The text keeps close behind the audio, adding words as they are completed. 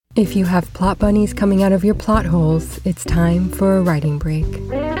If you have plot bunnies coming out of your plot holes, it's time for a writing break.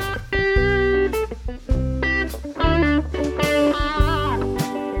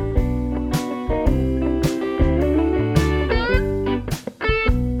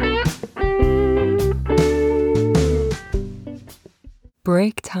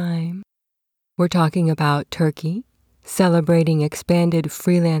 Break time. We're talking about Turkey, celebrating expanded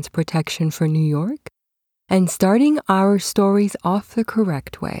freelance protection for New York, and starting our stories off the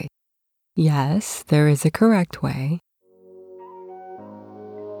correct way. Yes, there is a correct way.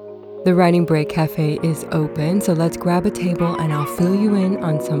 The Writing Break Cafe is open, so let's grab a table and I'll fill you in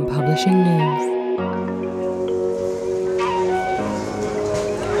on some publishing news.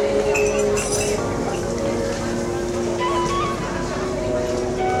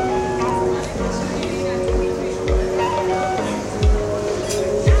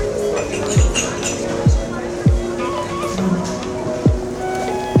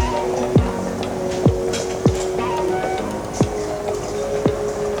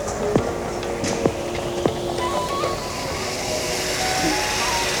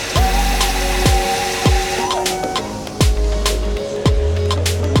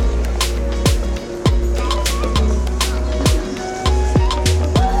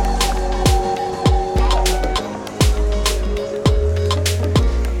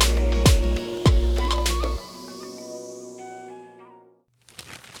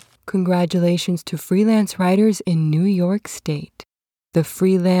 Congratulations to freelance writers in New York State. The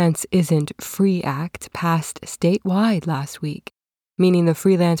Freelance Isn't Free Act passed statewide last week, meaning the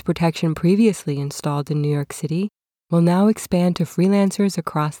freelance protection previously installed in New York City will now expand to freelancers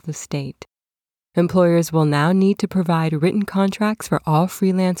across the state. Employers will now need to provide written contracts for all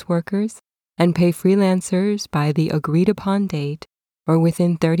freelance workers and pay freelancers by the agreed-upon date or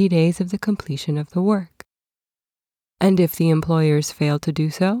within 30 days of the completion of the work. And if the employers fail to do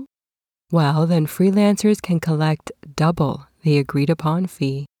so, well, then freelancers can collect double the agreed-upon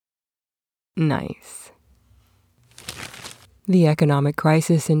fee. Nice. The economic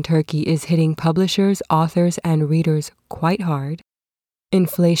crisis in Turkey is hitting publishers, authors, and readers quite hard.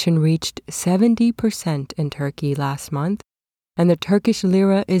 Inflation reached 70% in Turkey last month, and the Turkish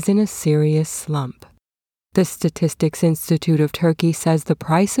lira is in a serious slump. The Statistics Institute of Turkey says the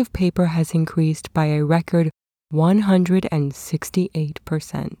price of paper has increased by a record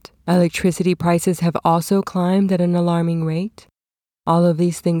 168%. Electricity prices have also climbed at an alarming rate. All of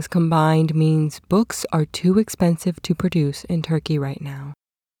these things combined means books are too expensive to produce in Turkey right now.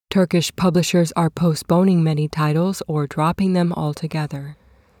 Turkish publishers are postponing many titles or dropping them altogether.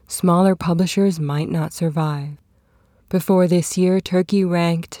 Smaller publishers might not survive. Before this year, Turkey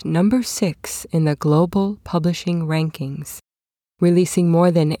ranked number 6 in the global publishing rankings, releasing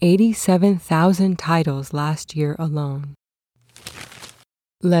more than 87,000 titles last year alone.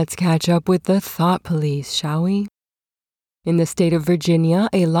 Let's catch up with the Thought Police, shall we? In the state of Virginia,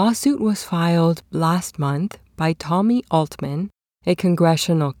 a lawsuit was filed last month by Tommy Altman, a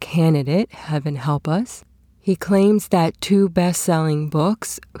congressional candidate, heaven help us. He claims that 2 best-selling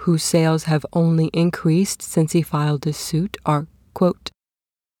books, whose sales have only increased since he filed the suit, are, quote,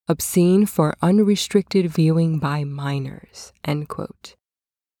 obscene for unrestricted viewing by minors, end quote.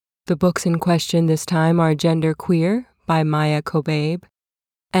 The books in question this time are Gender Queer by Maya Kobabe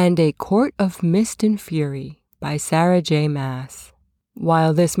and A Court of Mist and Fury by Sarah J. Maas.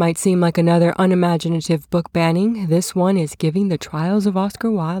 While this might seem like another unimaginative book banning, this one is giving the Trials of Oscar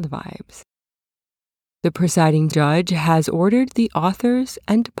Wilde vibes. The presiding judge has ordered the authors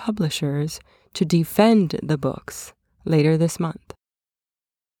and publishers to defend the books later this month.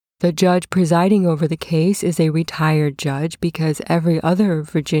 The judge presiding over the case is a retired judge because every other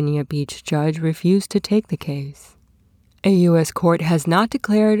Virginia Beach judge refused to take the case. A U.S. court has not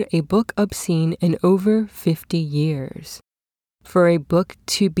declared a book obscene in over 50 years. For a book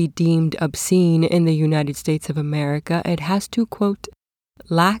to be deemed obscene in the United States of America, it has to, quote,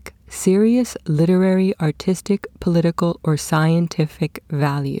 lack serious literary, artistic, political, or scientific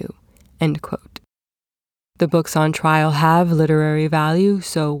value, end quote. The books on trial have literary value,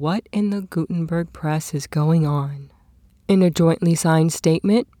 so what in the Gutenberg Press is going on? In a jointly signed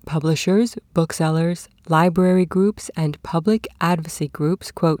statement, publishers, booksellers, library groups, and public advocacy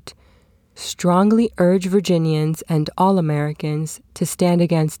groups, quote, strongly urge Virginians and all Americans to stand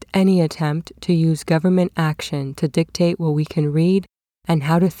against any attempt to use government action to dictate what we can read and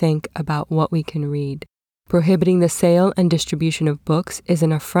how to think about what we can read. Prohibiting the sale and distribution of books is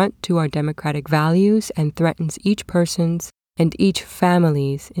an affront to our democratic values and threatens each person's and each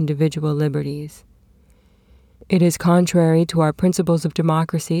family's individual liberties. It is contrary to our principles of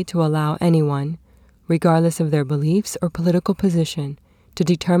democracy to allow anyone, regardless of their beliefs or political position, to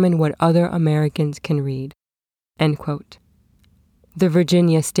determine what other Americans can read." End quote. The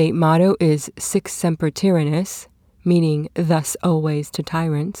Virginia state motto is Sic Semper Tyrannis, meaning thus always to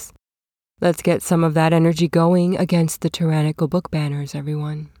tyrants. Let's get some of that energy going against the tyrannical book banners,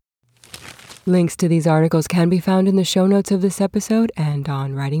 everyone. Links to these articles can be found in the show notes of this episode and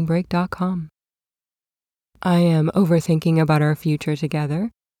on writingbreak.com. I am overthinking about our future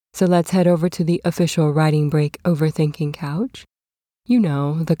together, so let's head over to the official Writing Break Overthinking couch. You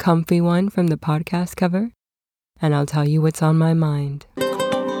know, the comfy one from the podcast cover. And I'll tell you what's on my mind.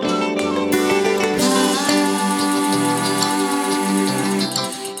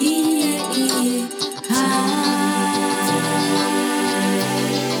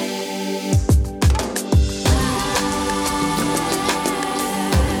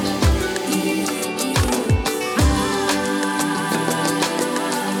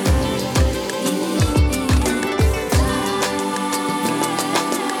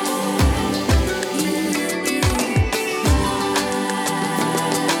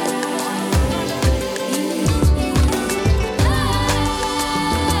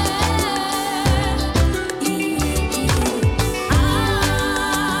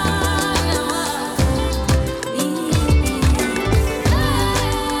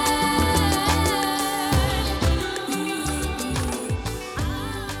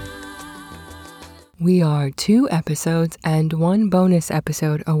 We are 2 episodes and 1 bonus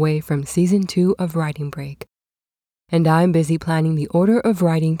episode away from Season 2 of Writing Break, and I'm busy planning the order of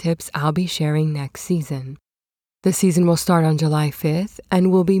writing tips I'll be sharing next season. The season will start on July 5th,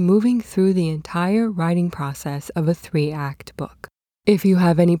 and we'll be moving through the entire writing process of a 3-act book. If you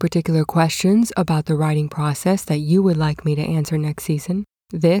have any particular questions about the writing process that you would like me to answer next season,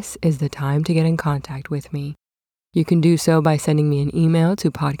 this is the time to get in contact with me. You can do so by sending me an email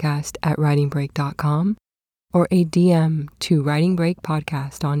to podcast@writingbreak.com or a DM to Writing Break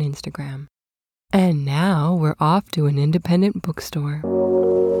Podcast on Instagram. And now we're off to an independent bookstore.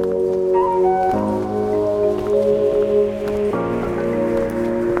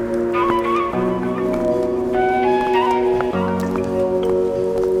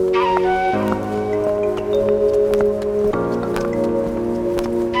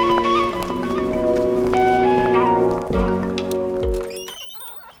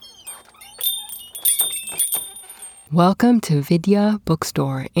 Welcome to Vidya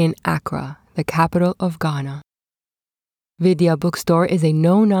Bookstore in Accra, the capital of Ghana. Vidya Bookstore is a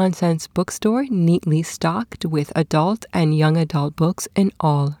no-nonsense bookstore neatly stocked with adult and young adult books in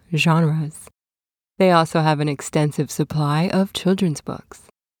all genres. They also have an extensive supply of children's books.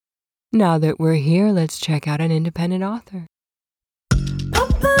 Now that we're here, let's check out an independent author.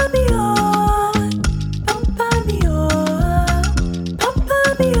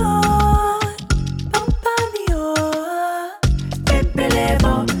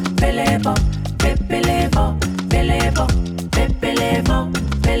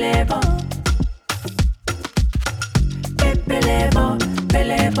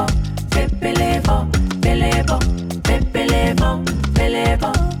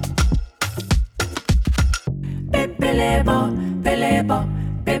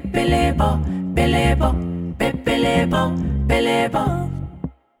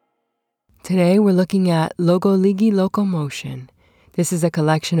 Today we're looking at Logo Ligi Locomotion. This is a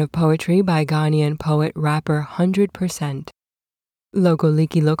collection of poetry by Ghanaian poet-rapper 100%. Logo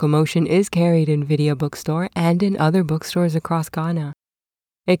Ligi Locomotion is carried in Vidya Bookstore and in other bookstores across Ghana.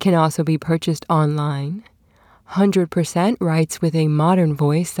 It can also be purchased online. 100% writes with a modern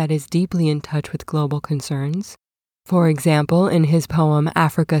voice that is deeply in touch with global concerns. For example, in his poem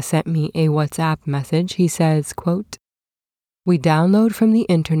Africa Sent Me a WhatsApp Message, he says, quote, "We download from the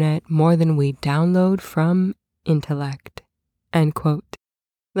internet more than we download from intellect." End quote.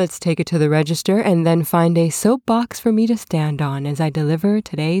 Let's take it to the register and then find a soapbox for me to stand on as I deliver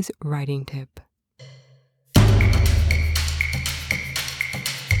today's writing tip.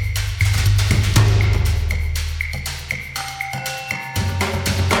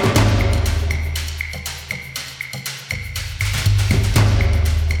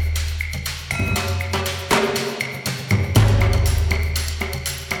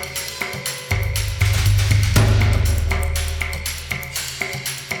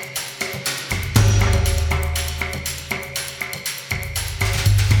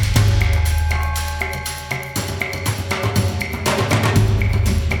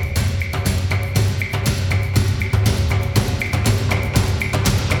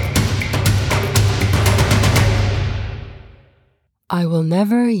 I will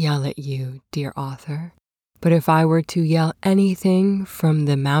never yell at you, dear author, but if I were to yell anything from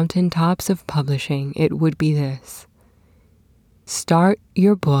the mountaintops of publishing, it would be this. Start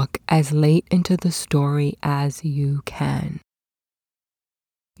your book as late into the story as you can.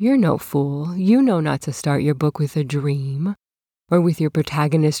 You're no fool. You know not to start your book with a dream, or with your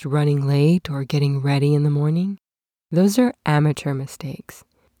protagonist running late or getting ready in the morning. Those are amateur mistakes.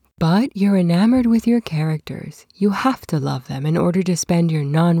 But you're enamored with your characters. You have to love them in order to spend your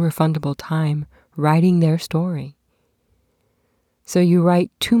non-refundable time writing their story. So you write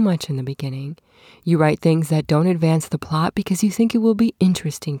too much in the beginning. You write things that don't advance the plot because you think it will be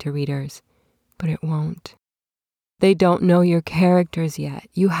interesting to readers, but it won't. They don't know your characters yet.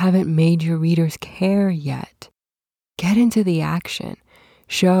 You haven't made your readers care yet. Get into the action.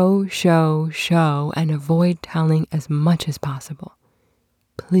 Show, and avoid telling as much as possible.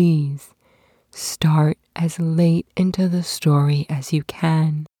 Please start as late into the story as you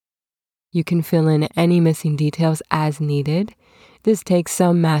can. You can fill in any missing details as needed. This takes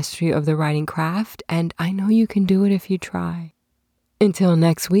some mastery of the writing craft, and I know you can do it if you try. Until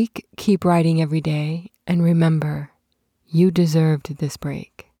next week, keep writing every day, and remember, you deserved this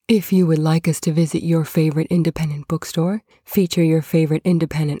break. If you would like us to visit your favorite independent bookstore, feature your favorite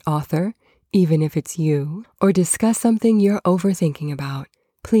independent author, even if it's you, or discuss something you're overthinking about,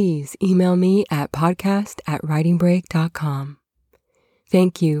 please email me at podcast@writingbreak.com.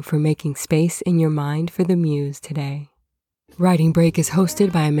 Thank you for making space in your mind for the muse today. Writing Break is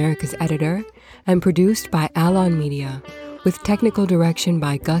hosted by America's Editor and produced by Alon Media, with technical direction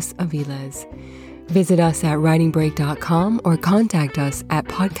by Gus Aviles. Visit us at writingbreak.com or contact us at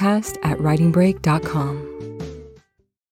podcast@writingbreak.com.